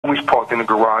always parked in the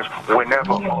garage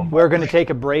whenever. We're going to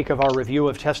take a break of our review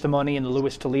of testimony in the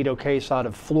Lewis Toledo case out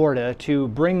of Florida to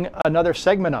bring another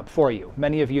segment up for you.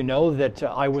 Many of you know that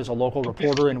I was a local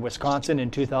reporter in Wisconsin in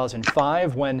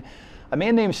 2005 when a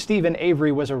man named Stephen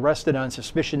Avery was arrested on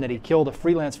suspicion that he killed a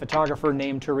freelance photographer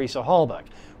named Teresa Halbach.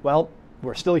 Well,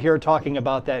 we're still here talking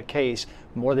about that case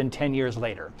more than 10 years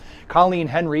later. Colleen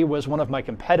Henry was one of my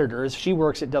competitors. She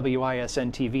works at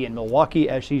WISN-TV in Milwaukee,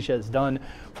 as she has done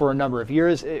for a number of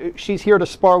years. She's here to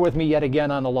spar with me yet again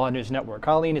on the Law News Network.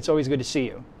 Colleen, it's always good to see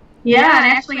you. Yeah,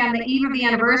 and actually on the eve of the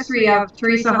anniversary of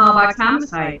Teresa Halbach's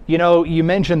homicide. You know, you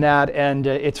mentioned that, and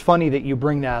it's funny that you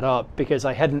bring that up because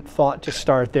I hadn't thought to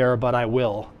start there, but I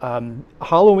will.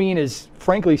 Halloween is,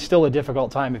 frankly, still a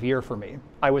difficult time of year for me.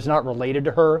 I was not related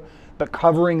to her, but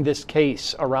covering this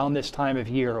case around this time of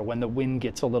year when the wind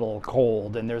gets a little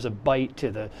cold and there's a bite to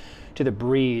the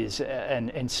breeze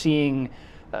and seeing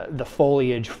the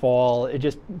foliage fall, it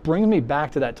just brings me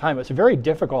back to that time. It's a very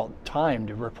difficult time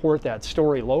to report that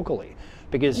story locally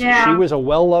because she was a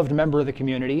well-loved member of the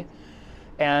community,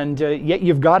 and yet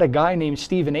you've got a guy named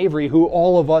Stephen Avery who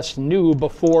all of us knew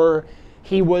before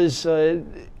he was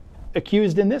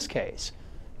accused in this case.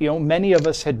 You know, many of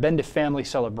us had been to family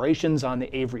celebrations on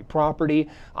the Avery property.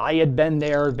 I had been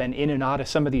there, been in and out of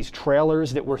some of these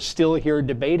trailers that we're still here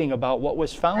debating about what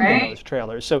was found in those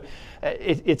trailers. So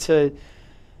it's a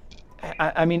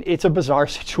bizarre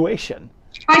situation.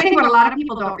 I think what a lot of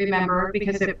people don't remember,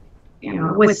 because it,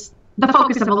 was the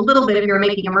focus of a little bit, if you're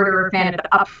making a murderer fan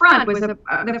up front, was the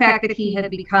fact that he had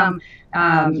become,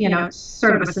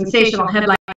 sort of a sensational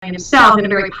headline himself in a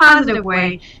very positive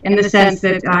way, in the sense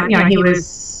that, he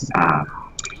was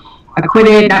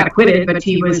not acquitted, but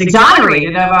he was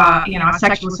exonerated of, a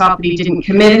sexual assault that he didn't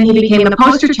commit, and he became the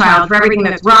poster child for everything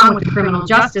that's wrong with the criminal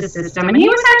justice system. And he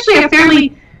was actually a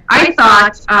fairly, I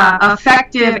thought,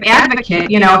 effective advocate.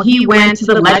 He went to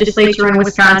the legislature in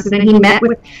Wisconsin and he met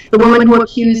with the woman who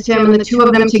accused him, and the two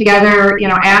of them together,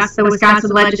 asked the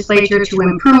Wisconsin legislature to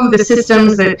improve the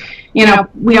systems that,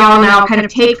 we all now kind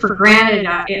of take for granted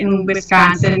in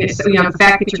Wisconsin. So, the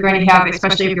fact that you're going to have,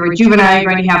 especially if you're a juvenile,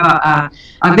 you're going to have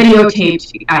a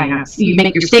videotaped, you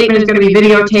make your statement is going to be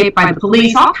videotaped by the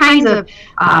police, all kinds of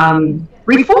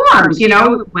reforms,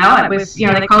 well, it was,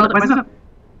 they called it, wasn't a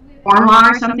reform law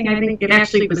or something. I think it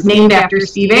actually was named after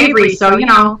Steve Avery. So,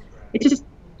 it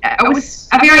was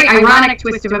a very ironic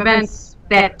twist of events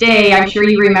that day. I'm sure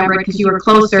you remember it because you were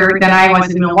closer than I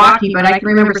was in Milwaukee, but I can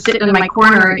remember sitting in my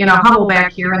corner in a huddle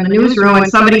back here in the newsroom, and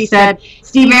somebody said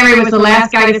Steve Avery was the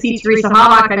last guy to see Teresa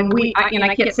Halbach, and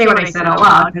I can't say what I said out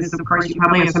loud because, of course, you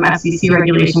probably have some FCC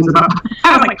regulations about.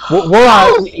 I was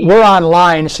like, we're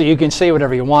online, so you can say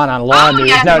whatever you want on Law News.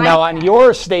 Yeah, no, on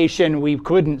your station we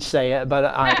couldn't say it,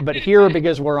 but here,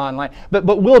 because we're online. But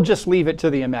we'll just leave it to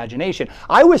the imagination.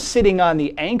 I was sitting on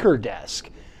the anchor desk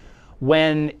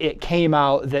when it came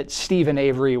out that Stephen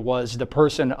Avery was the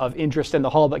person of interest in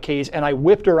the Halbach case, and I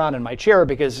whipped around in my chair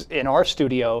because in our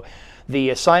studio,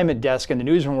 the assignment desk and the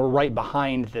newsroom were right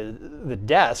behind the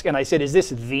desk, and I said, "Is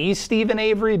this the Stephen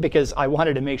Avery?" Because I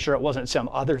wanted to make sure it wasn't some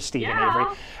other Stephen Avery,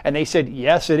 and they said,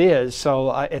 "Yes, it is."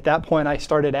 So at that point, I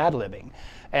started ad-libbing,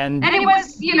 and it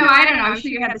was, I don't know. I'm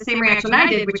sure you had the same reaction I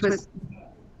did, which was,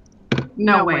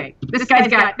 no way. This guy's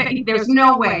got. There's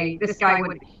no way this guy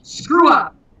would screw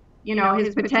up,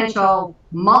 his potential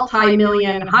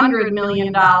multi-million, $100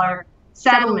 million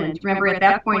settlement. Remember, at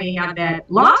that point, he had that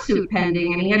lawsuit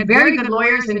pending, and he had very good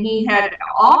lawyers, and he had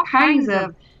all kinds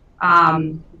of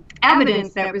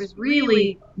evidence that was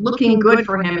really looking good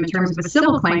for him in terms of a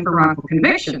civil claim for wrongful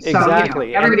conviction.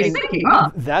 Exactly. So, everybody's thinking,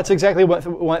 oh. That's exactly what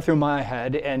went through my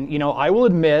head. And, I will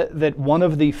admit that one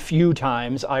of the few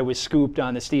times I was scooped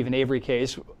on the Stephen Avery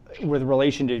case with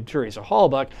relation to Teresa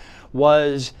Halbach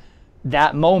was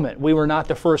that moment. We were not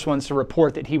the first ones to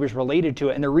report that he was related to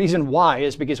it. And the reason why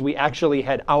is because we actually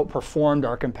had outperformed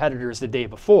our competitors the day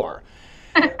before.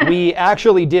 We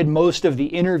actually did most of the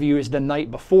interviews the night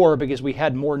before because we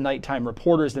had more nighttime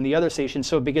reporters than the other stations.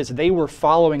 So because they were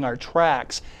following our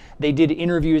tracks, they did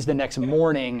interviews the next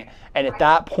morning. And at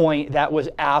that point, that was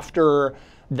after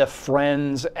the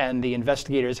friends and the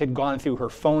investigators had gone through her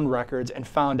phone records and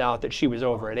found out that she was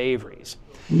over at Avery's.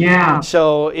 Yeah.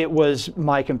 So it was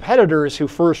my competitors who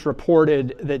first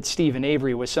reported that Stephen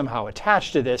Avery was somehow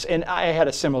attached to this, and I had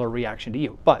a similar reaction to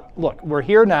you. But look, we're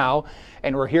here now,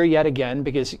 and we're here yet again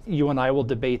because you and I will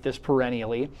debate this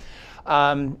perennially.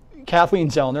 Kathleen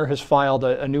Zellner has filed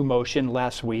a new motion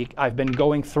last week. I've been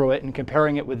going through it and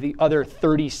comparing it with the other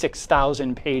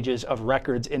 36,000 pages of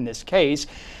records in this case.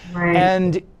 Right.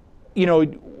 And,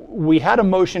 we had a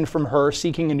motion from her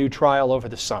seeking a new trial over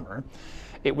the summer.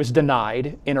 It was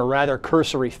denied in a rather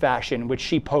cursory fashion, which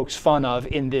she pokes fun of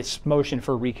in this motion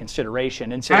for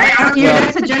reconsideration. And says,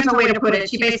 that's a gentle way to put it.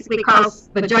 She basically calls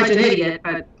the judge an idiot,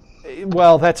 but...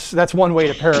 Well, that's one way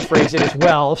to paraphrase it as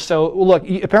well. So, look,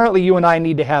 apparently you and I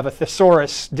need to have a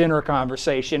thesaurus dinner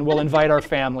conversation. We'll invite our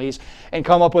families and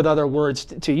come up with other words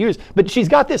to use. But she's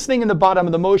got this thing in the bottom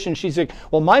of the motion. She's like,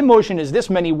 well, my motion is this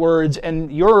many words,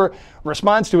 and your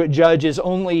response to it, Judge, is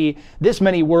only this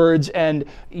many words, and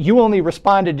you only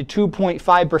responded to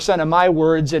 2.5% of my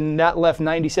words, and that left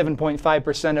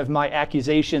 97.5% of my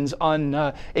accusations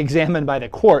unexamined by the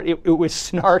court. It was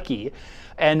snarky.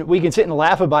 And we can sit and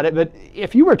laugh about it, but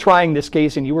if you were trying this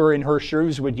case and you were in her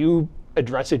shoes, would you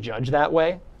address a judge that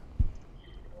way?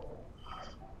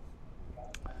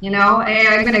 You know,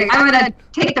 I'm gonna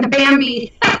take the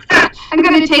Bambi. I'm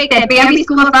gonna take that Bambi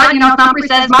school of thought. You know, Thumper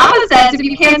says, Mama says, if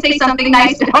you can't say something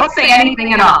nice, don't say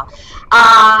anything at all.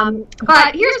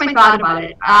 But here's my thought about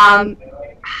it.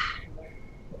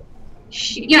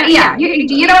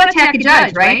 You don't attack a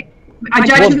judge, right? A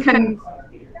judge who can.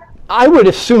 I would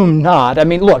assume not. I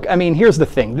mean, look, here's the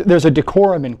thing. There's a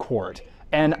decorum in court,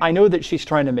 and I know that she's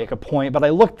trying to make a point, but I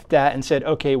looked at that and said,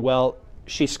 okay, well,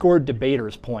 she scored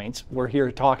debaters' points. We're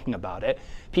here talking about it.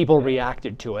 People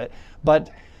reacted to it.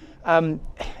 But,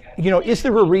 is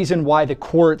there a reason why the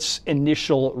court's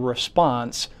initial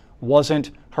response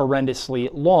wasn't horrendously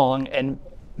long? And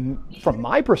from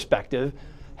my perspective,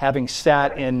 having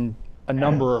sat in a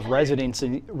number of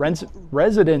residencies,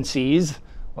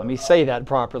 let me say that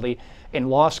properly, in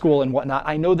law school and whatnot,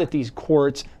 I know that these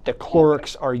courts, the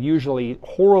clerks are usually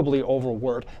horribly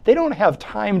overworked. They don't have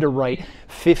time to write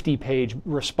 50-page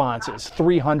responses,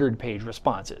 300-page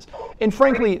responses. And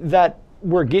frankly, that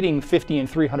we're getting 50 and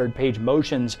 300-page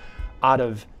motions out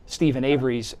of Stephen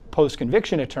Avery's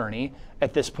post-conviction attorney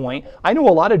at this point. I know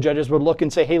a lot of judges would look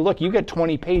and say, hey, look, you get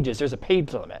 20 pages. There's a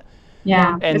page limit.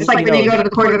 Yeah, and it's like when you go to the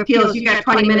Court of Appeals, you got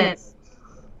 20 minutes.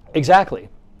 Exactly.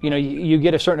 You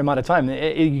get a certain amount of time.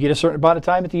 You get a certain amount of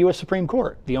time at the U.S. Supreme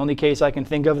Court. The only case I can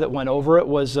think of that went over it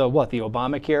was, the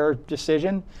Obamacare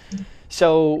decision.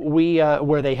 So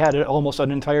where they had almost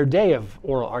an entire day of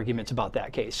oral arguments about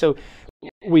that case. So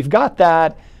we've got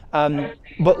that.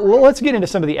 But let's get into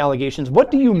some of the allegations. What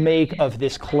do you make of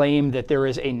this claim that there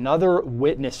is another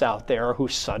witness out there who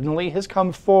suddenly has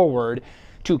come forward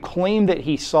to claim that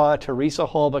he saw Teresa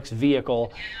Halbach's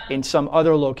vehicle in some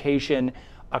other location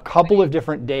a couple of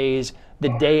different days, the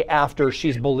day after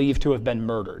she's believed to have been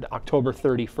murdered, October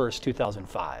 31st,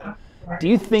 2005. Do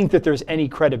you think that there's any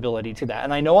credibility to that?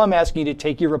 And I know I'm asking you to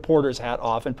take your reporter's hat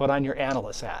off and put on your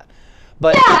analyst hat.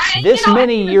 But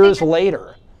many years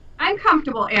later. I'm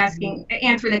comfortable answering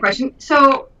the question.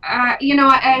 So,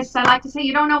 as I like to say,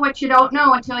 you don't know what you don't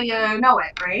know until you know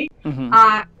it, right? Mm-hmm.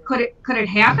 Could it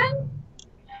happen?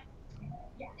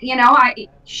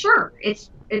 Sure,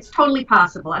 it's totally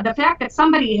possible. And the fact that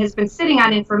somebody has been sitting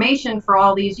on information for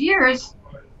all these years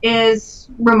is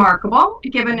remarkable,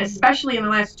 given especially in the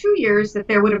last 2 years that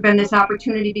there would have been this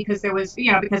opportunity because there was,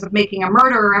 because of making a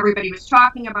murder, everybody was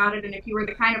talking about it. And if you were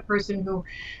the kind of person who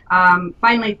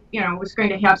finally, was going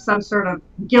to have some sort of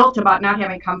guilt about not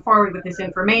having come forward with this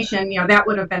information, that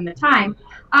would have been the time.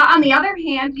 On the other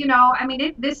hand,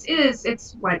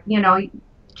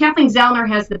 Kathleen Zellner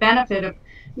has the benefit of,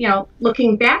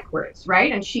 looking backwards,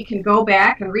 right? And she can go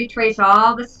back and retrace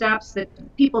all the steps that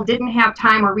people didn't have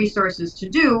time or resources to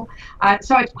do.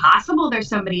 So it's possible there's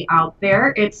somebody out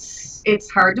there.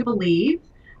 It's hard to believe.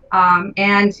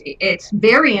 And it's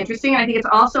very interesting. I think it's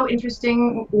also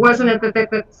interesting, wasn't it,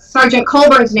 that Sergeant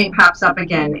Colburn's name pops up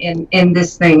again in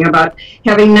this thing about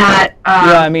having not...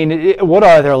 what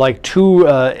are there, like 2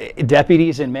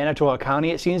 deputies in Manitowoc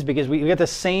County, it seems? Because we get the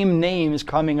same names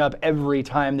coming up every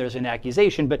time there's an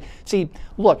accusation. But see,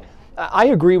 look, I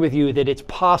agree with you that it's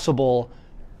possible,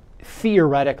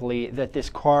 theoretically, that this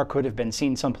car could have been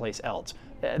seen someplace else.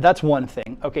 That's one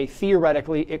thing. Okay,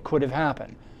 theoretically, it could have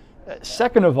happened.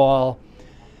 Second of all,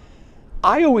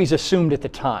 I always assumed at the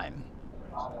time,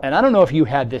 and I don't know if you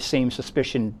had this same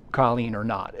suspicion, Colleen, or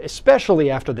not, especially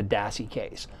after the Dassey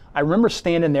case. I remember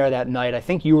standing there that night. I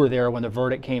think you were there when the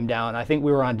verdict came down. I think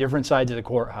we were on different sides of the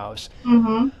courthouse.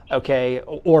 Mm-hmm. Okay,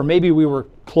 or maybe we were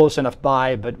close enough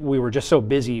by, but we were just so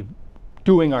busy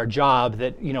doing our job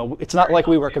that, it's not like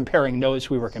we were comparing notes.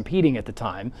 We were competing at the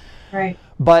time. Right.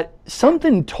 But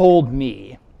something told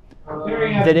me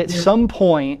that at some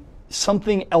point,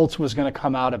 something else was going to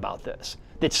come out about this.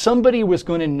 that somebody was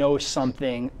going to know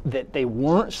something that they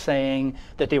weren't saying,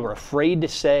 that they were afraid to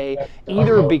say,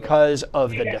 either because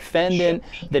of the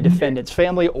defendant's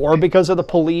family, or because of the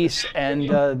police and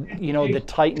you know, the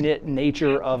tight-knit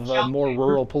nature of more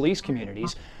rural police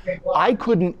communities. I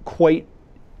couldn't quite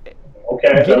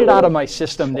get it out of my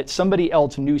system that somebody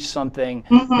else knew something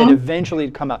that eventually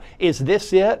had come out. Is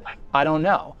this it? I don't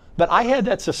know. But I had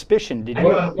that suspicion. Did you?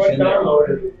 Well,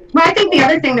 I think the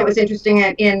other thing that was interesting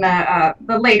in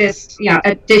the latest, you know,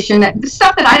 edition, the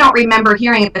stuff that I don't remember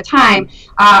hearing at the time,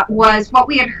 was what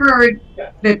we had heard.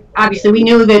 That obviously we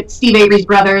knew that Steve Avery's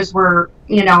brothers were,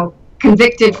 you know,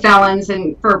 convicted felons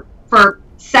and for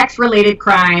sex-related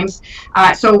crimes.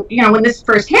 So, you know, when this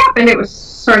first happened, it was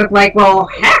sort of like, well,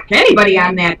 heck, anybody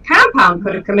on that compound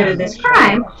could have committed this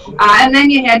crime. And then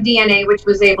you had DNA, which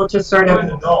was able to sort of,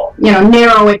 you know,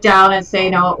 narrow it down and say,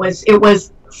 no, it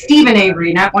was Stephen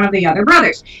Avery, not one of the other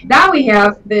brothers. Now we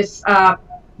have this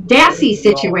Dassey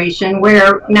situation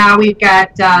where now we've got,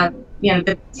 you know,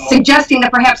 suggesting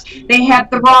that perhaps they had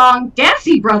the wrong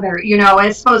Dassey brother, you know,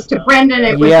 as opposed to Brendan.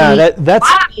 It was that's.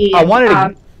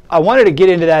 I wanted to get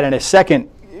into that in a second,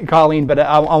 Colleen, but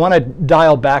I want to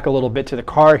dial back a little bit to the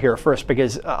car here first,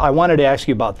 because I wanted to ask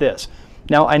you about this.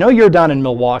 Now, I know you're down in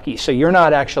Milwaukee, so you're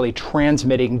not actually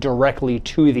transmitting directly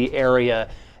to the area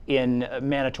in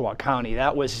Manitowoc County.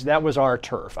 That was our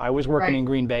turf. I was working in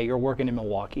Green Bay. You're working in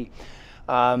Milwaukee.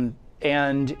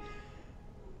 And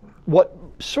what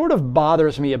sort of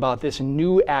bothers me about this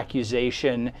new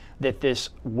accusation that this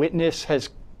witness has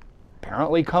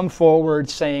apparently come forward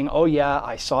saying, oh yeah,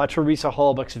 I saw Teresa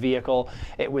Halbach's vehicle.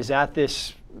 It was at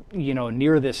this, you know,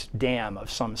 near this dam of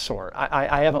some sort.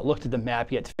 I haven't looked at the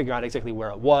map yet to figure out exactly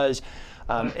where it was.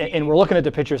 And we're looking at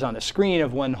the pictures on the screen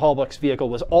of when Halbach's vehicle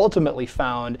was ultimately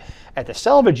found at the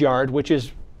salvage yard, which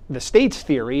is the state's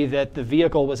theory that the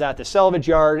vehicle was at the salvage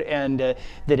yard and that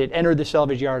it entered the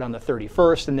salvage yard on the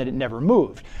 31st and that it never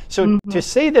moved. So to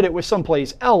say that it was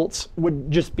someplace else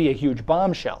would just be a huge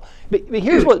bombshell. But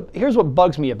here's what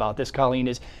bugs me about this, Colleen,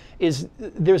 is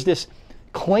there's this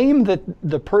claim that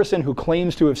the person who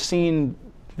claims to have seen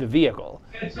the vehicle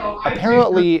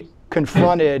apparently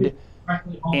confronted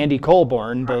Andy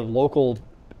Colborn, the local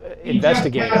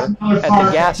investigator at the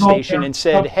gas station, and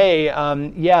said, hey,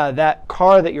 yeah, that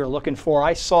car that you're looking for,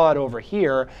 I saw it over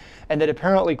here, and that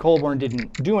apparently Colborn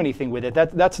didn't do anything with it.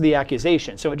 That's the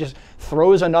accusation. So it just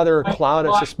throws another cloud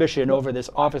of suspicion over this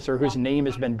officer whose name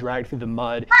has been dragged through the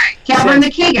mud. Colborn,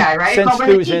 the key guy, right?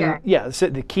 Yeah,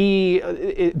 the key,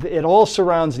 it all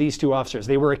surrounds these two officers.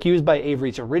 They were accused by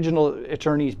Avery's original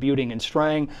attorneys, Buting and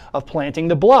Strang, of planting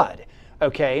the blood.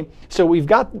 Okay, so we've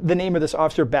got the name of this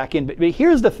officer back in, but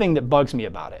here's the thing that bugs me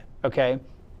about it, okay?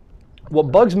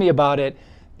 What bugs me about it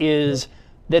is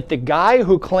that the guy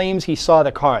who claims he saw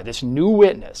the car, this new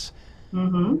witness,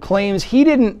 claims he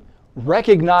didn't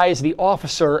recognize the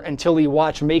officer until he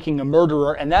watched Making a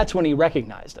Murderer, and that's when he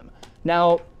recognized him.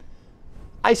 Now,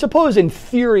 I suppose in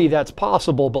theory that's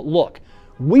possible, but look,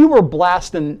 we were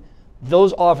blasting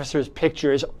those officers'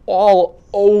 pictures all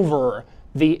over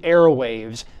the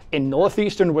airwaves in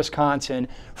northeastern Wisconsin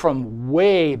from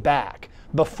way back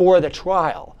before the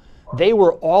trial. They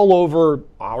were all over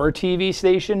our TV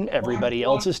station, everybody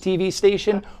else's TV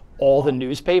station, all the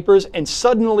newspapers, and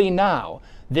suddenly now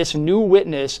this new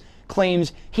witness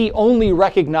claims he only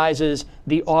recognizes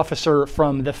the officer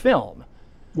from the film.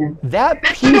 Yeah.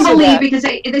 That's hard to believe, because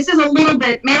this is a little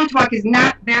bit, Manitowoc is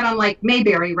not that unlike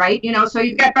Mayberry, right? You know, so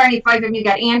you've got Barney Fife and you've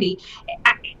got Andy.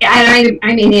 I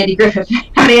mean Andy Griffith,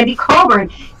 not Andy Colborn.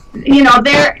 You know,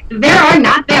 there are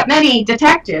not that many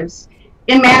detectives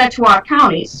in Manitowoc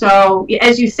County. So,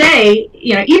 as you say,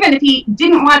 you know, even if he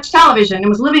didn't watch television and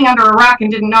was living under a rock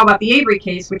and didn't know about the Avery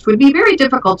case, which would be very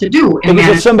difficult to do in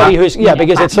because it's somebody who's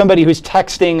because it's somebody who's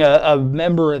texting a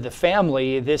member of the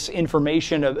family this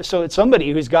information. So it's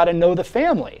somebody who's got to know the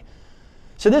family.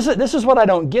 So this is what I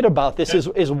don't get about this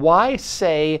is why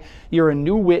say you're a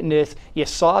new witness, you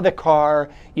saw the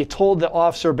car, you told the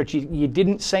officer, but you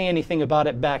didn't say anything about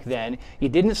it back then. You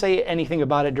didn't say anything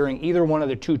about it during either one of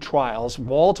the two trials,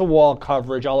 wall-to-wall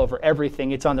coverage all over everything.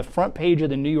 It's on the front page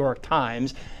of the New York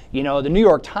Times. You know, the New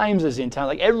York Times is in town.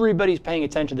 Like, everybody's paying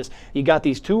attention to this. You got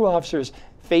these two officers'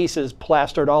 faces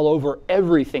plastered all over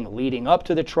everything leading up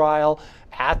to the trial,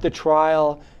 at the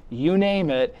trial, you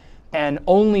name it. And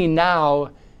only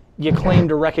now you claim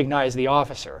to recognize the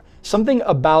officer. Something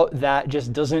about that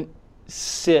just doesn't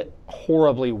sit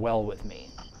horribly well with me.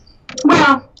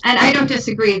 Well, and I don't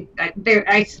disagree.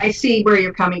 I see where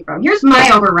you're coming from. Here's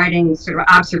my overriding sort of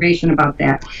observation about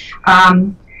that.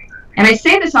 And I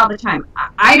say this all the time.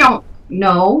 I don't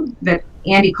know that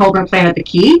Andy Colburn planted the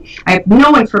key. I have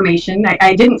no information.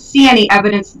 I didn't see any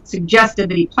evidence that suggested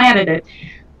that he planted it.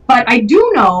 But I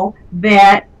do know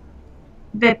that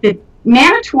the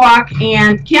Manitowoc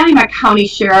and Calumet County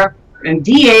Sheriff and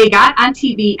DA got on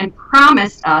TV and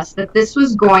promised us that this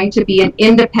was going to be an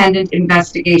independent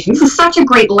investigation. This is such a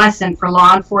great lesson for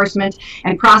law enforcement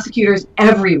and prosecutors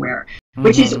everywhere,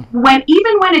 which is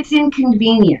even when it's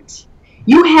inconvenient,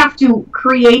 you have to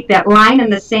create that line in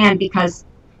the sand, because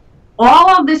all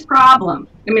of this problem,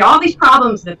 all these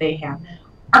problems that they have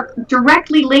are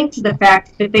directly linked to the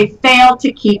fact that they failed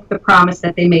to keep the promise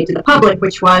that they made to the public,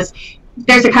 which was,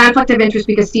 there's a conflict of interest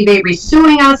because Steve Avery's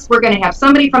suing us. We're going to have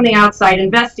somebody from the outside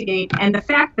investigate. And the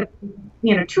fact that,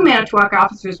 two Manitowoc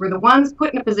officers were the ones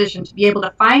put in a position to be able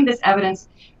to find this evidence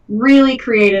really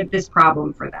created this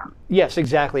problem for them. Yes,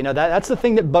 exactly. Now, that's the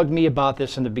thing that bugged me about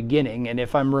this in the beginning. And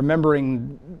if I'm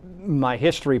remembering my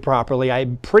history properly,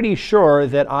 I'm pretty sure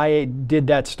that I did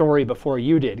that story before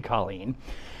you did, Colleen.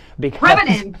 Because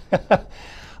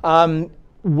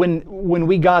when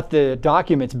we got the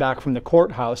documents back from the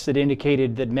courthouse that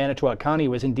indicated that Manitowoc County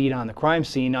was indeed on the crime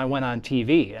scene, I went on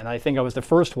TV, and I think I was the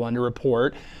first one to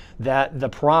report that the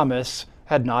promise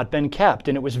had not been kept,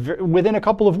 and it was within a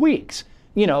couple of weeks.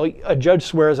 A judge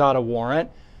swears out a warrant,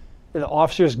 the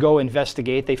officers go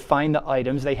investigate, they find the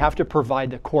items, they have to provide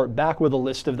the court back with a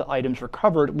list of the items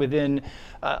recovered within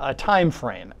a time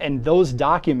frame. And those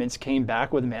documents came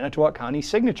back with Manitowoc County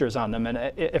signatures on them.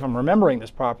 And if I'm remembering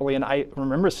this properly, and I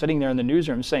remember sitting there in the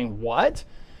newsroom saying, what?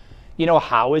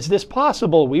 How is this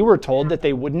possible? We were told that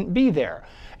they wouldn't be there.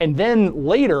 And then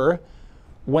later,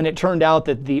 when it turned out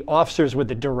that the officers with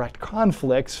the direct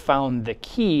conflicts found the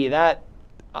key, that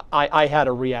I had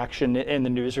a reaction in the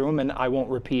newsroom, and I won't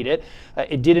repeat it.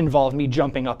 It did involve me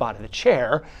jumping up out of the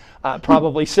chair,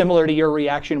 probably similar to your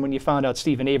reaction when you found out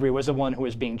Stephen Avery was the one who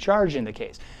was being charged in the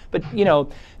case. But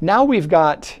now we've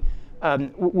got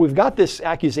this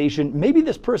accusation. Maybe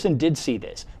this person did see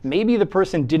this. Maybe the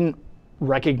person didn't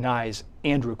recognize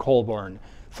Andrew Colburn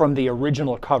from the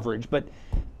original coverage. But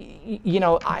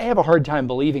I have a hard time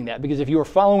believing that, because if you were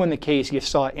following the case, you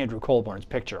saw Andrew Colburn's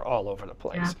picture all over the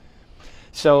place. Yeah.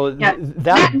 So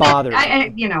that bothers me.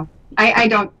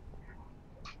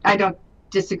 I don't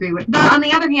disagree with. But on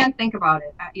the other hand, think about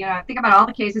it. Think about all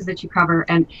the cases that you cover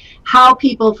and how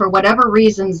people, for whatever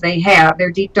reasons they have,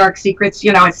 their deep dark secrets.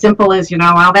 As simple as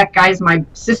well, that guy's my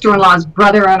sister-in-law's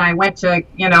brother, and I went to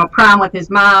prom with his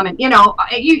mom, and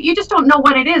you just don't know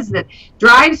what it is that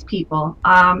drives people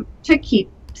to keep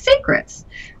secrets.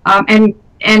 And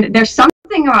there's something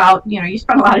about, you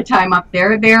spend a lot of time up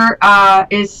there. There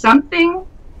is something,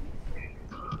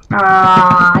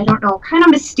 I don't know, kind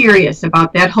of mysterious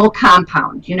about that whole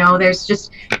compound. There's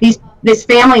just this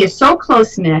family is so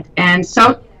close-knit and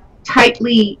so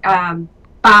tightly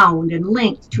bound and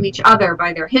linked to each other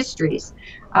by their histories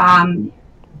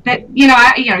that,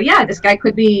 this guy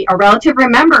could be a relative.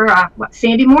 Remember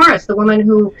Sandy Morris, the woman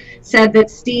who said that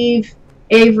Steve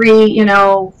Avery,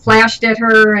 flashed at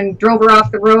her and drove her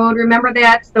off the road. Remember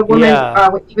that? The woman,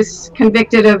 he was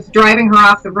convicted of driving her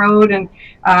off the road, and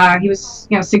he was,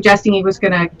 suggesting he was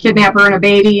going to kidnap her and a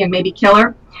baby and maybe kill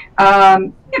her.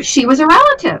 She was a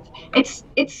relative.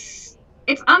 It's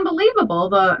unbelievable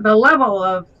the level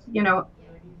of,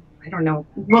 I don't know,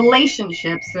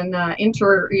 relationships and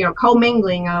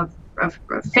commingling of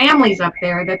families up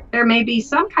there, that there may be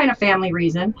some kind of family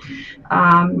reason.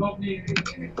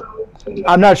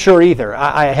 I'm not sure either.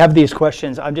 I have these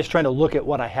questions. I'm just trying to look at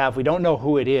what I have. We don't know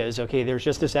who it is. Okay, there's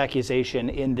just this accusation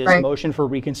in this motion for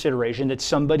reconsideration that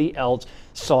somebody else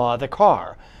saw the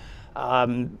car.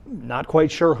 Not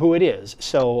quite sure who it is.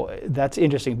 So that's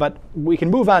interesting. But we can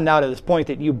move on now to this point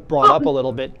that you brought up a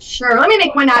little bit. Sure. Let me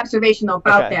make one observation, though,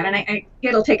 about that. And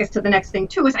it'll take us to the next thing,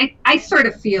 too, is I sort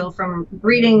of feel from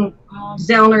reading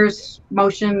Zellner's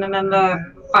motion and then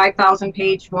the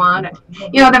 5,000-page one,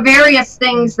 the various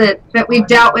things that we've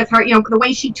dealt with her, the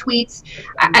way she tweets,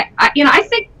 I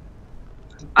think,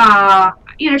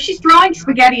 she's throwing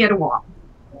spaghetti at a wall,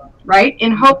 right,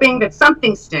 in hoping that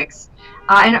something sticks.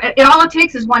 And all it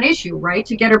takes is one issue, right,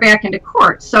 to get her back into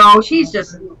court. So she's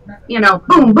just,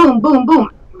 boom, boom, boom, boom.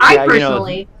 I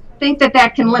personally think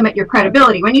that can limit your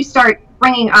credibility. When you start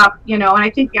bringing up, and I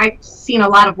think I've seen a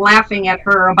lot of laughing at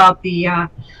her about the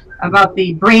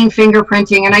brain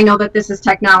fingerprinting. And I know that this is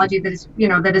technology that is,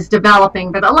 that is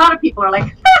developing. But a lot of people are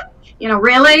like,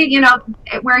 really,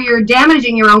 where you're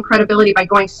damaging your own credibility by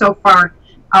going so far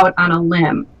out on a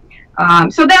limb.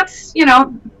 So that's,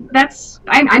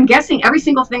 I'm guessing every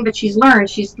single thing that she's learned,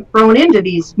 she's thrown into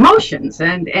these motions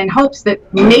and hopes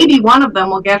that maybe one of them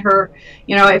will get her,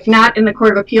 if not in the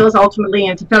Court of Appeals, ultimately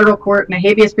into federal court in a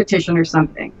habeas petition or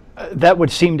something. That would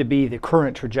seem to be the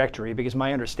current trajectory, because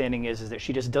my understanding is that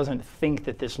she just doesn't think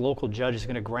that this local judge is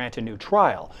going to grant a new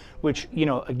trial, which,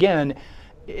 again,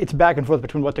 it's back and forth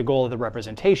between what the goal of the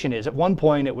representation is. At one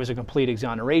point, it was a complete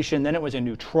exoneration, then it was a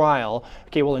new trial.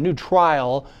 Okay, well, a new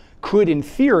trial could, in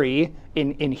theory,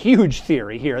 in huge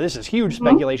theory here, this is huge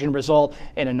speculation, result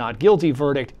in a not guilty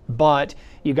verdict, but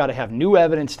you got to have new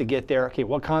evidence to get there. Okay,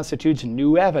 what constitutes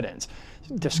new evidence?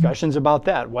 Discussions about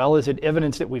that. Well, is it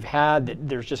evidence that we've had that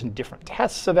there's just different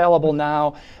tests available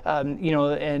now, or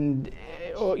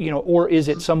is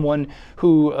it someone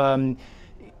who,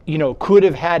 could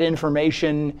have had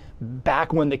information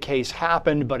back when the case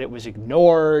happened, but it was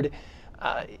ignored?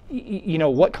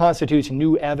 What constitutes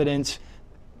new evidence?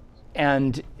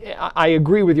 And I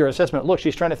agree with your assessment. Look,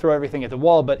 she's trying to throw everything at the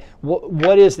wall, but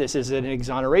what is this? Is it an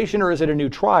exoneration or is it a new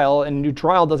trial? And new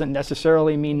trial doesn't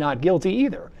necessarily mean not guilty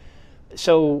either.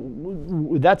 So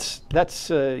that's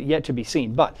yet to be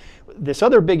seen. But this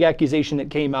other big accusation that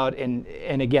came out, and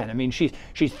again, I mean, she's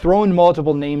thrown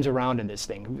multiple names around in this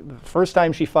thing. The first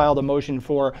time she filed a motion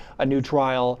for a new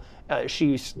trial,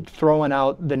 she's throwing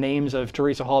out the names of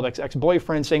Teresa Halbach's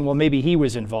ex-boyfriend, saying, well, maybe he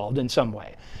was involved in some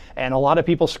way. And a lot of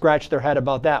people scratch their head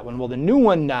about that one. Well, the new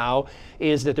one now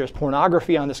is that there's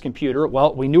pornography on this computer.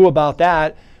 Well, we knew about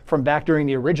that from back during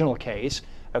the original case,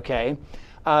 okay?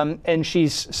 And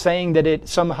she's saying that it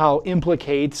somehow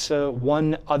implicates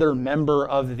one other member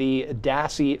of the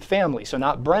Dassey family. So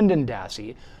not Brendan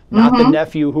Dassey, not the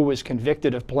nephew who was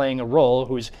convicted of playing a role,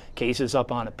 whose case is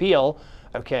up on appeal,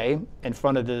 okay, in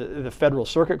front of the Federal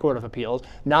Circuit Court of Appeals.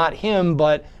 Not him,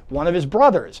 but one of his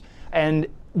brothers. And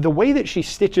the way that she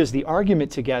stitches the argument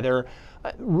together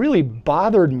really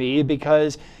bothered me,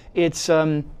 because it's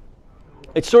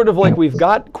sort of like we've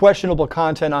got questionable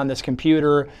content on this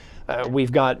computer.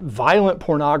 We've got violent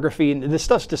pornography, and this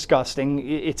stuff's disgusting.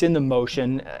 It's in the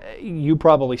motion. You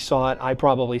probably saw it. I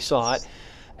probably saw it.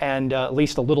 And at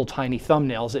least the little tiny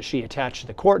thumbnails that she attached to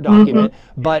the court document.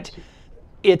 But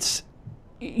it's,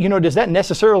 does that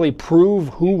necessarily prove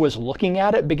who was looking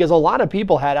at it? Because a lot of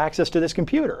people had access to this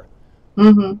computer.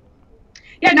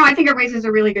 Yeah, no, I think it raises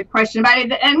a really good question about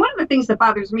it. And one of the things that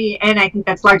bothers me, and I think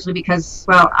that's largely because,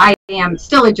 well, I am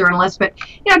still a journalist, but,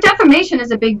 defamation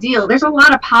is a big deal. There's a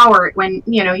lot of power when,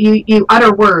 you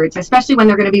utter words, especially when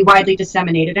they're going to be widely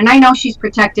disseminated. And I know she's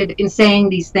protected in saying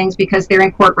these things because they're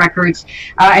in court records,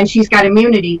 and she's got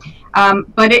immunity.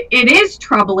 But it is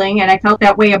troubling, and I felt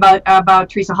that way about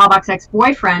Teresa Halbach's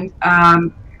ex-boyfriend,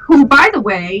 who, by the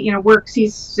way, works,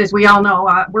 he's, as we all know,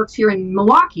 works here in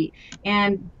Milwaukee.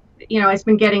 And has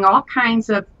been getting all kinds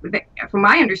of, from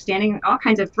my understanding, all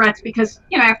kinds of threats because,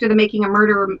 after the making a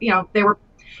murder, you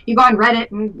go on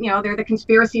Reddit and, there are the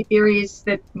conspiracy theories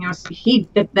that,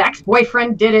 the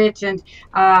ex-boyfriend did it.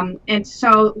 And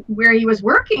so where he was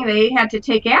working, they had to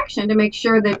take action to make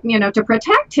sure that, to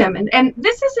protect him. And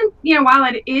this isn't, while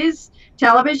it is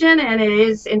television and it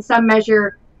is in some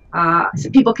measure,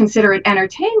 people consider it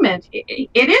entertainment,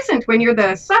 it isn't when you're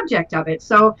the subject of it.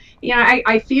 So,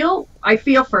 I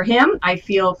feel for him. I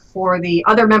feel for the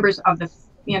other members of the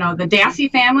Dassey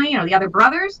family, the other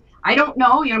brothers. I don't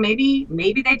know, maybe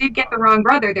they did get the wrong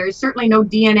brother. There's certainly no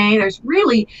DNA. There's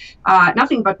really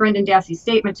nothing but Brendan Dassey's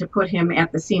statement to put him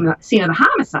at the scene of the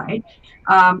homicide.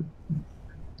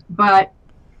 But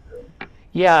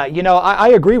yeah, I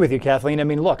agree with you, Kathleen. I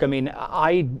mean, look,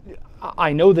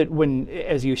 I know that when,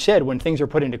 as you said, when things are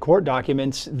put into court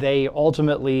documents, they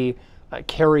ultimately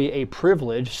carry a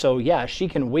privilege. So yeah, she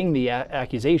can wing the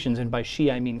accusations, and by she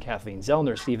I mean Kathleen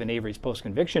Zellner, Stephen Avery's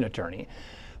post-conviction attorney.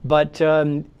 But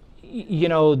at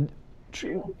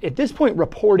this point,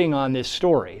 reporting on this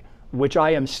story, which I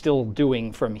am still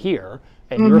doing from here,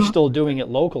 and you're still doing it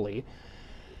locally,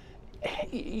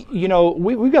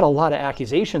 we've got a lot of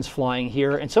accusations flying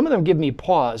here, and some of them give me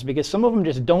pause because some of them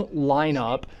just don't line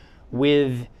up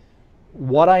with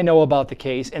what I know about the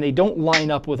case, and they don't line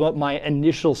up with what my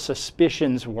initial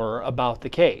suspicions were about the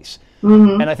case.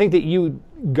 And I think that you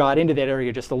got into that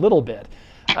area just a little bit.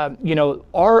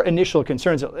 Our initial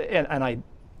concerns, and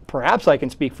perhaps I can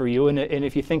speak for you, and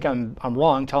if you think I'm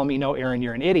wrong, tell me, no, Aaron,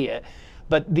 you're an idiot.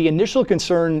 But the initial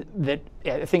concern that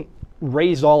I think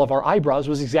raised all of our eyebrows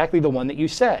was exactly the one that you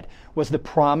said, was the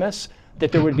promise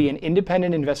that there would be an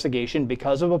independent investigation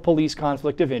because of a police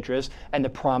conflict of interest, and the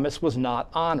promise was not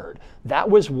honored. That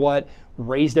was what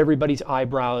raised everybody's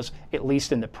eyebrows, at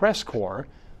least in the press corps,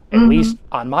 at least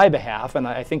on my behalf, and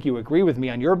I think you agree with me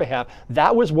on your behalf,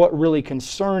 that was what really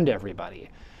concerned everybody.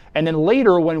 And then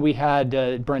later, when we had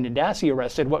Brendan Dassey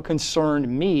arrested, what concerned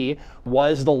me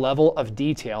was the level of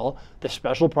detail. The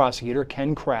special prosecutor,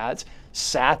 Ken Kratz,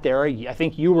 sat there. I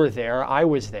think you were there. I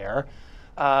was there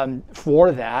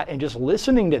for that. And just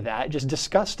listening to that just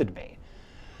disgusted me.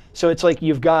 So it's like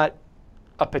you've got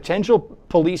a potential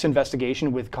police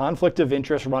investigation with conflict of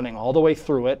interest running all the way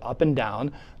through it, up and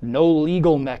down, no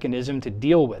legal mechanism to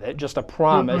deal with it, just a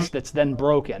promise that's then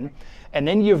broken. And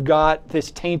then you've got this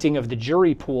tainting of the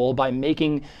jury pool by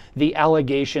making the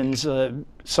allegations,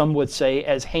 some would say,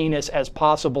 as heinous as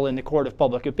possible in the court of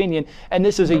public opinion. And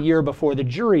this is a year before the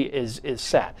jury is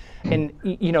set. And,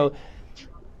 you know,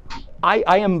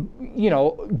 I am, you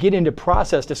know, get into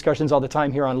process discussions all the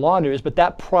time here on LawNewz, but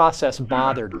that process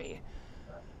bothered me.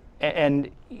 And,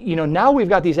 you know, now we've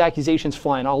got these accusations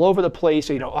flying all over the place.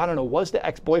 So, you know, I don't know, was the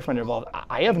ex-boyfriend involved?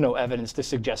 I have no evidence to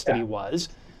suggest that he was.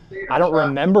 I don't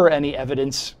remember any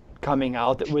evidence coming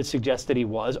out that would suggest that he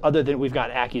was, other than we've got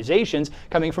accusations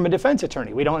coming from a defense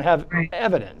attorney. We don't have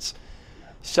evidence.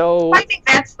 So I think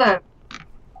that's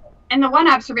and the one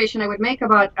observation I would make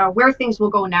about where things will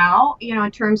go now, you know, in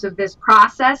terms of this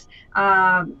process,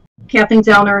 Kathleen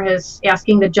Zellner is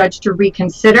asking the judge to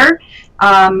reconsider.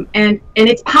 And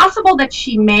it's possible that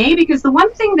she may, because the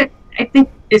one thing that I think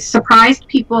is surprised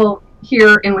people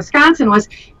here in Wisconsin was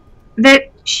that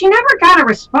she never got a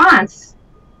response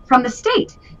from the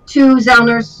state to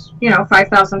Zellner's, you know,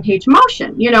 5,000-page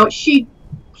motion. You know,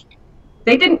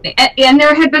 they didn't, and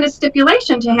there had been a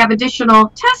stipulation to have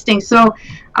additional testing. So,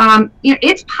 you know,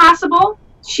 it's possible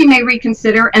she may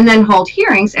reconsider and then hold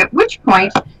hearings, at which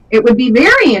point it would be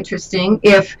very interesting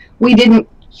if we didn't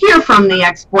hear from the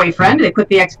ex-boyfriend. They put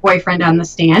the ex-boyfriend on the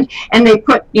stand, and they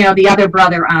put, you know, the other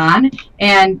brother on,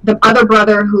 and the other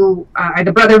brother who,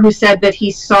 the brother who said that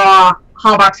he saw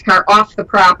Hallbach's car off the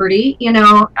property, you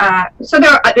know, so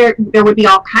there would be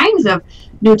all kinds of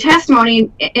new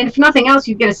testimony, and if nothing else,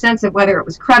 you'd get a sense of whether it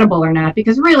was credible or not,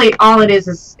 because really all it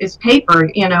is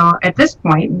paper, you know, at this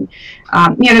point.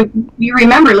 And, you know, you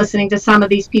remember listening to some of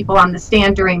these people on the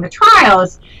stand during the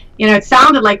trials, you know, it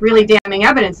sounded like really damning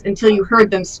evidence until you heard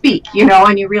them speak, you know,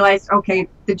 and you realized, okay,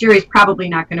 the jury's probably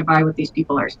not going to buy what these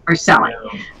people are selling.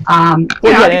 You know,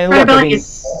 credibility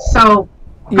is so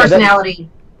personality.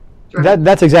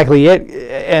 That's exactly it,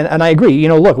 and I agree. You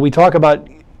know, look, we talk about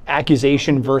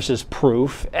accusation versus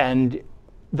proof, and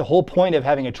the whole point of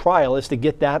having a trial is to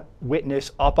get that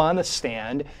witness up on the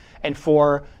stand and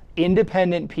for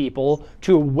independent people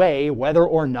to weigh whether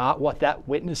or not what that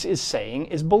witness is saying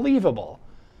is believable.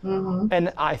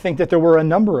 And I think that there were a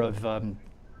number of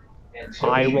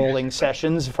eye-rolling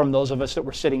sessions from those of us that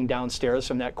were sitting downstairs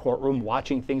from that courtroom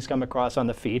watching things come across on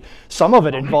the feed. Some of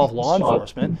it involved law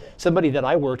enforcement. Somebody that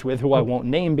I worked with, who I won't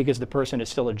name because the person is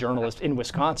still a journalist in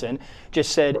Wisconsin,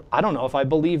 just said, I don't know if I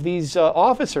believe these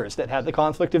officers that had the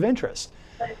conflict of interest.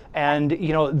 And,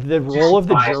 you know, the role of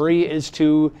the jury is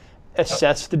to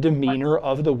assess the demeanor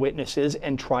of the witnesses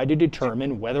and try to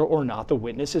determine whether or not the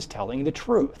witness is telling the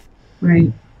truth.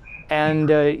 Right. And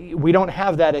we don't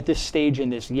have that at this stage in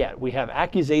this yet. We have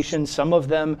accusations. Some of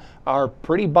them are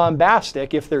pretty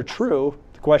bombastic if they're true.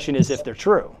 The question is if they're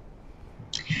true.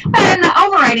 And the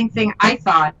overriding thing I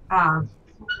thought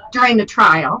during the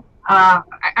trial,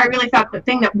 I really thought the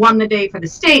thing that won the day for the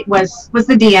state was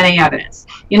the DNA evidence.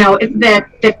 You know,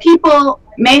 that people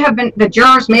may have been, the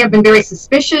jurors may have been very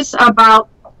suspicious about,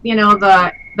 you know,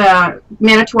 the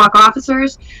Manitowoc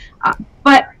officers,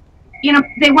 but you know,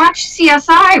 they watch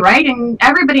CSI, right? And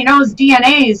everybody knows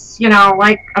DNA is, you know,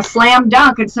 like a slam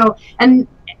dunk. And so, and,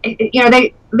 you know,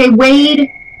 they weighed,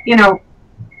 you know,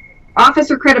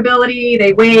 officer credibility,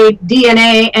 they weighed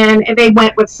DNA, and they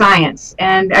went with science.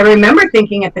 And I remember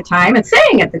thinking at the time and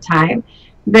saying at the time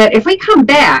that if we come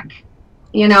back,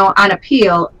 you know, on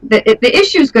appeal, the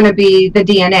issue is going to be the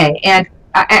DNA. And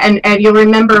you'll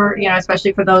remember, you know,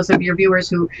 especially for those of your viewers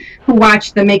who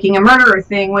watched the Making a Murderer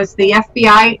thing, was the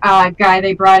FBI guy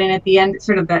they brought in at the end,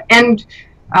 sort of the end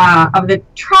of the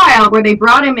trial, where they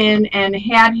brought him in and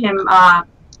had him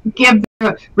give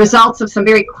the results of some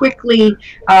very quickly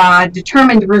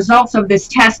determined results of this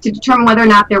test to determine whether or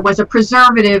not there was a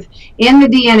preservative in the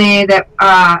DNA that,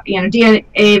 you know,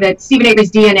 DNA, that Stephen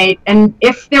Avery's DNA, and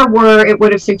if there were, it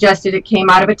would have suggested it came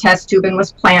out of a test tube and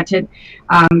was planted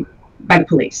by the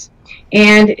police.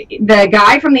 And the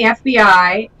guy from the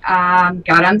FBI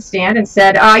got on the stand and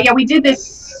said, yeah, we did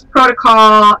this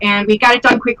protocol and we got it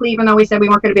done quickly, even though we said we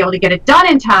weren't going to be able to get it done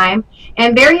in time.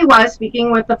 And there he was,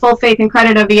 speaking with the full faith and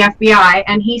credit of the FBI,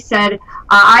 and he said,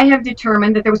 I have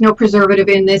determined that there was no preservative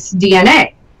in this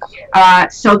DNA.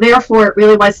 So therefore, it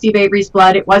really was Steve Avery's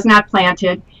blood. It was not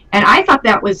planted. And I thought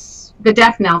that was the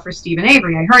death knell for Stephen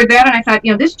Avery. I heard that, and I thought,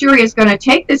 this jury is going to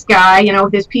take this guy,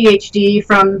 with his PhD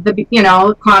from the,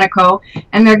 Quantico,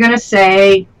 and they're going to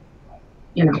say,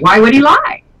 why would he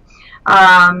lie?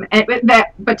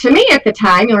 But to me at the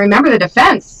time, you'll remember the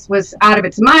defense was out of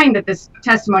its mind that this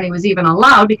testimony was even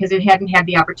allowed because it hadn't had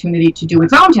the opportunity to do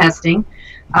its own testing.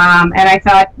 And I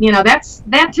thought,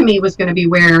 that to me was going to be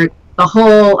where the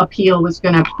whole appeal was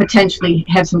going to potentially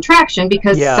have some traction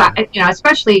because,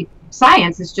 especially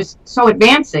science is just so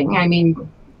advancing. I mean,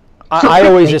 I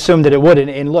always assumed that it would.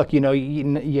 And look, you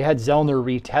had Zellner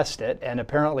retest it, and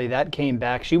apparently that came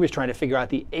back. She was trying to figure out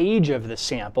the age of the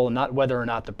sample, not whether or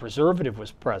not the preservative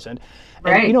was present.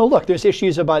 Right. And, look, there's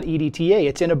issues about EDTA.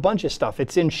 It's in a bunch of stuff.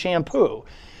 It's in shampoo.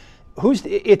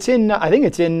 It's in, I think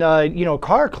it's in,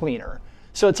 car cleaner.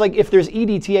 So it's like if there's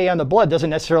EDTA on the blood, doesn't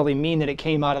necessarily mean that it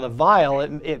came out of the vial.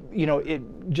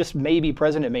 It just may be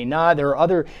present. It may not. There are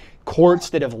other courts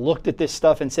that have looked at this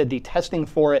stuff and said the testing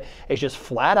for it is just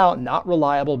flat out not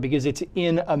reliable because it's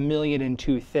in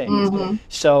 1,000,002 things. Mm-hmm.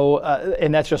 So,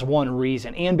 and that's just one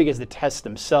reason, and because the tests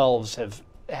themselves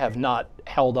have not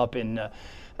held up in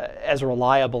as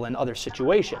reliable in other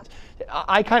situations.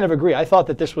 I kind of agree. I thought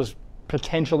that this was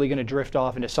potentially going to drift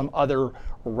off into some other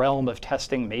realm of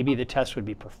testing. Maybe the test would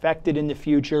be perfected in the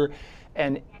future.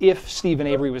 And if Stephen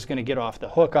Avery was going to get off the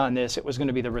hook on this, it was going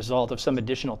to be the result of some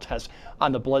additional tests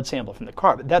on the blood sample from the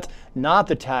car. But that's not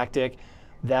the tactic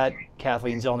that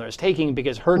Kathleen Zellner is taking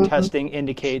because her testing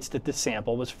indicates that the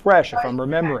sample was fresh, if I'm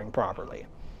remembering properly.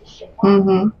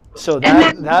 So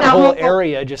that whole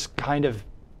area just kind of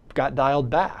got dialed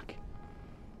back.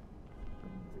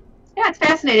 Yeah, it's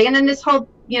fascinating. And then this whole,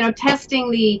 testing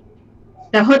the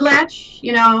hood latch,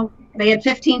 they had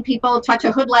 15 people touch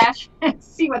a hood latch and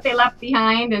see what they left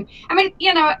behind. And I mean,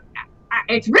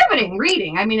 it's riveting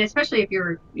reading. I mean, especially if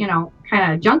you're,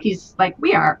 kind of junkies like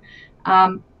we are.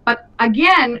 But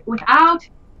again, without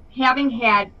having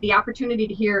had the opportunity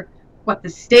to hear what the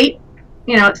state,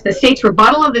 the state's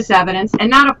rebuttal of this evidence, and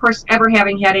not, of course, ever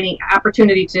having had any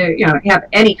opportunity to, have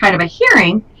any kind of a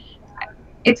hearing,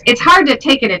 it's hard to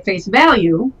take it at face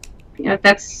value.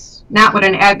 That's not what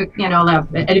an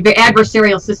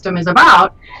adversarial system is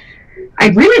about.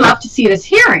 I'd really love to see this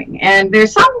hearing, and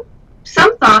there's some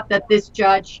thought that this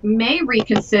judge may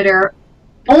reconsider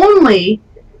only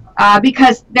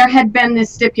because there had been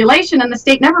this stipulation, and the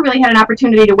state never really had an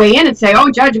opportunity to weigh in and say, "Oh,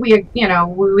 Judge, we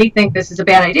think this is a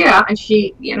bad idea," and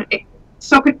she,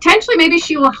 so potentially maybe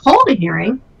she will hold a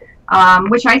hearing,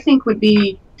 which I think would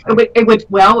be it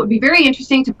would be very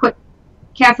interesting to put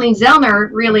Kathleen Zellner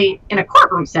really in a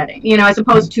courtroom setting, as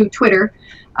opposed to Twitter.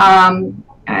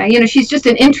 She's just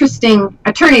an interesting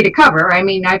attorney to cover. I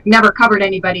mean, I've never covered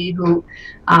anybody who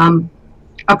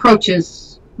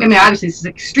approaches. I mean, obviously, this is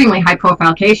an extremely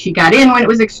high-profile case. She got in when it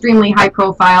was extremely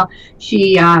high-profile.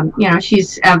 She,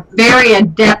 she's a very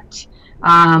adept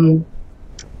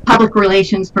public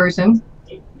relations person.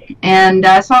 And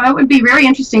so it would be very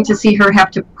interesting to see her have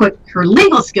to put her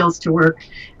legal skills to work,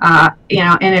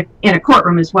 in a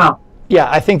courtroom as well.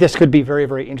 Yeah, I think this could be very,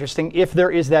 very interesting. If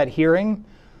there is that hearing,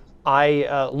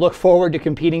 I look forward to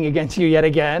competing against you yet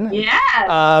again.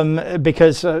 Yes.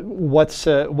 Because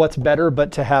what's better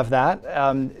but to have that.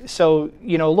 So,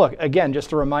 look, again,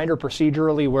 just a reminder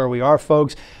procedurally where we are,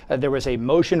 folks. There was a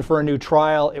motion for a new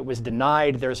trial. It was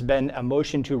denied. There's been a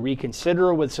motion to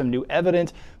reconsider with some new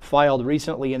evidence filed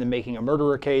recently in the Making a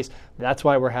Murderer case. That's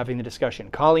why we're having the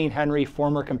discussion. Colleen Henry,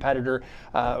 former competitor,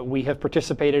 we have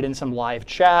participated in some live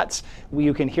chats.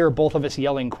 You can hear both of us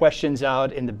yelling questions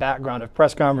out in the background of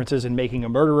press conferences and Making a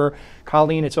Murderer.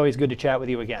 Colleen, it's always good to chat with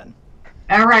you again.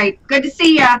 All right. Good to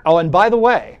see ya. Oh, and by the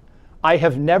way, I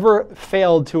have never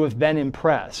failed to have been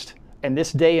impressed, and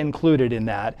this day included in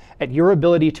that, at your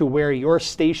ability to wear your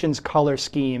station's color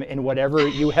scheme in whatever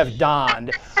you have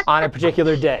donned on a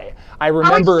particular day. I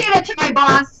remember I would say that to my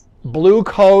boss. Blue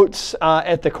coats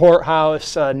at the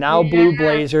courthouse, now blue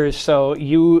blazers, so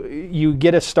you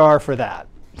get a star for that.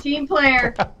 Team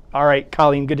player. All right,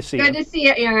 Colleen, good to see you. Good to see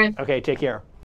you, Aaron. Okay, take care.